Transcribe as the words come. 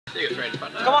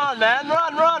Come on, man,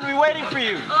 run, run, we're waiting for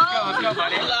you. Let's go,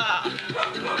 buddy.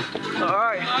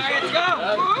 Alright. Alright, let's go.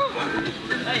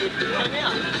 Hey, come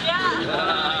here. Yeah.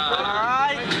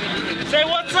 Alright. Say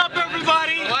what's up,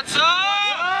 everybody. What's up?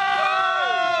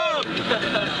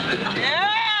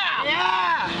 Yeah!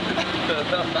 Yeah!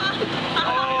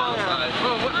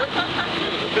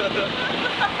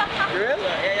 Really?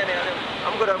 Yeah.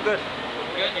 I'm good, I'm good.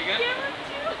 Good, you good?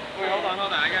 Wait, hold on,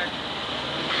 I got it.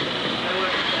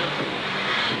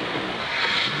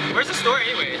 Where's the store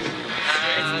anyways?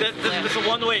 It's a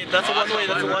one-way, that's a one-way,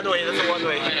 that's a one-way, that's a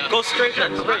one-way. Go straight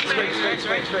then, straight.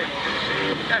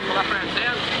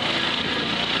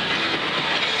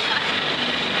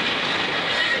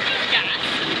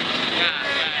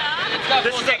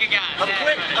 This is a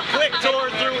quick tour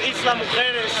through Isla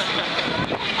Mujeres.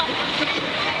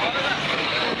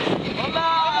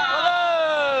 Hello!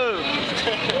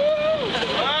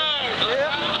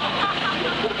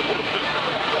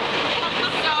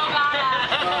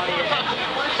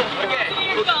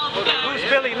 Who's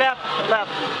Billy? Left. Right.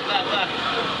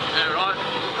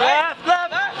 Left.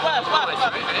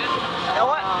 Yeah,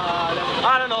 what?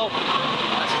 I don't know.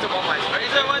 That's just a one-way street.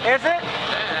 Is it?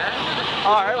 Yeah.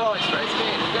 Alright, well. Don't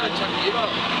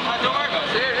worry about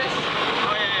it. There it is.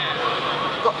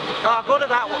 Oh, yeah. Go to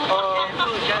that one.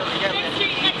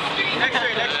 Next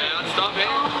street. Let's stop it.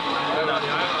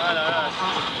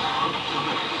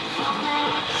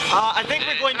 I think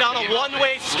we're going down a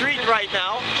one-way street right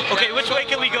now. Okay, which way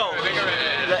can we go?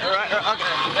 Right.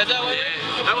 Okay. Is that way?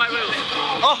 That way moves.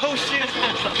 Oh shit!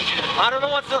 I don't know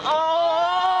what's the. Oh!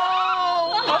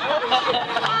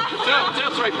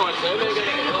 Tell 3 points.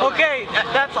 Okay,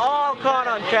 that's all caught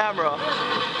on camera.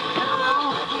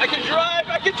 I can drive.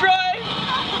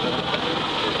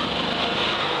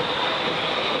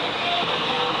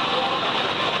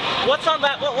 What's on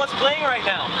that? What's playing right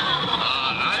now?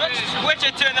 Switch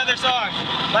it to another song.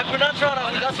 Like we're not trying to.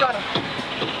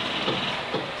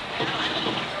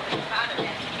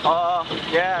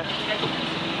 Yeah.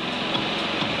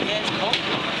 Yeah, it's cold.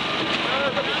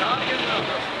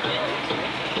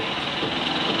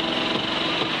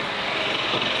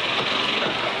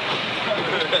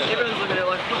 Everyone's looking at it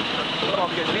like, oh,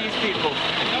 because these people.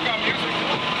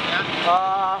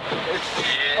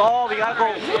 We gotta go.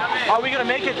 Are we gonna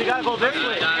make it? We gotta go this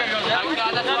way. No,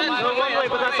 one way,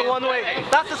 but that's the one way.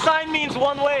 That's the sign means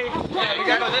one way. Yeah, you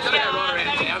gotta go this way.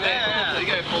 Yeah. You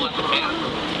gotta pull up the town.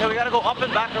 Yeah, we gotta go up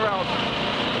and back around.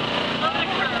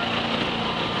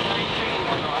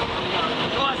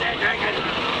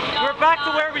 We're back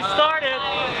to where we started.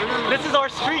 This is our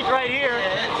street right here.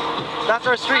 That's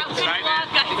our street.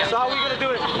 So how are we gonna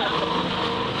do it?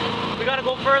 We gotta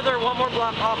go further, one more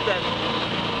block off then.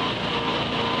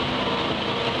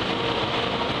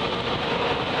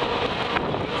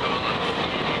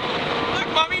 Look,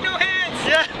 mommy, no hands!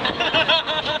 Yeah.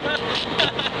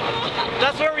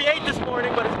 That's where we ate this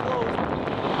morning, but it's closed.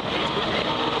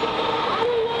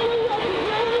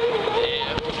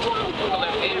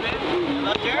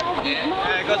 Left here?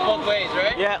 Yeah. It goes both ways,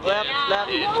 right? Yeah, left.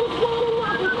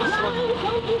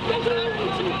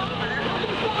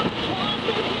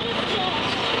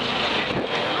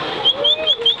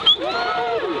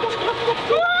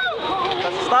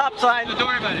 That's a stop sign. Don't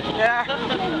worry about it. Yeah.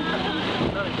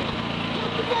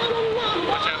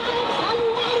 Watch out.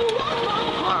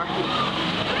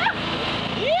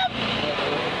 Yep.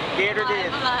 Gator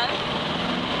did.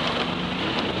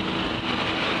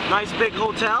 Nice big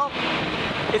hotel.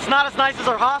 It's not as nice as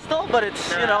our hostel, but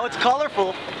it's, you know, it's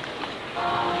colorful.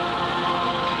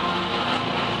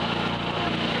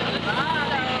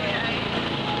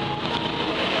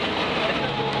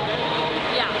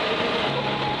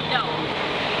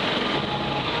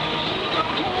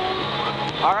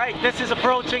 All right, this is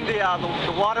approaching the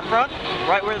waterfront,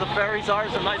 right where the ferries are.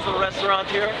 There's a nice little restaurant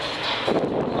here. A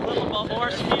little above our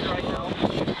speed right now.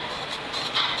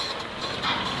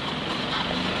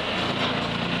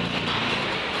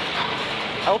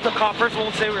 I hope the coppers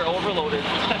won't say we're overloaded.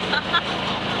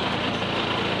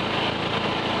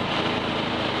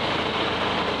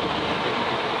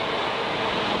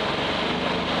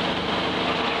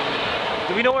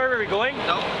 Do we know where we're going?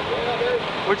 No.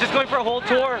 We're just going for a whole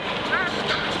tour.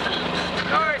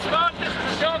 Sorry, Spot, this is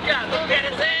a shortcut. Look at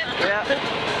it, Yeah.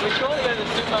 We're surely going to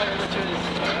super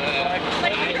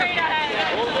Straight ahead.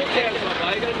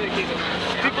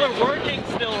 People are working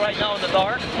still right now in the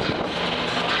dark.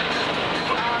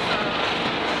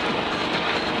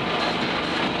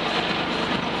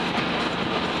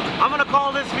 I'm gonna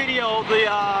call this video the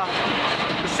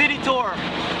city tour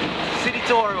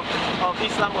of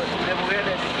Isla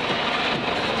Mujeres.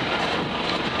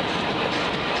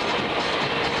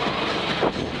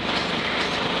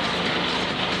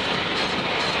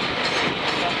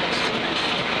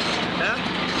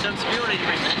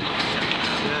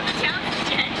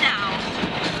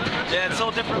 Yeah, it's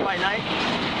so different by night.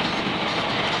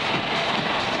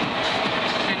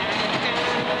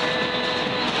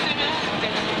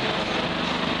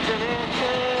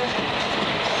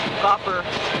 Copper.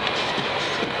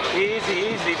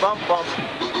 Easy, easy, bump, bump.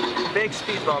 Big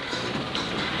speed bumps.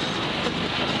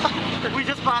 We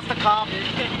just passed the cop.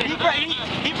 He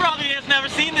probably has never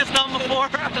seen this number before.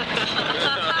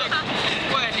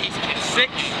 What, he's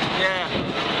 6? Yeah.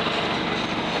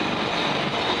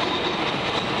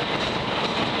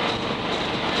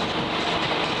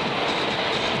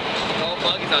 Oh,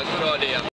 bug is a good idea.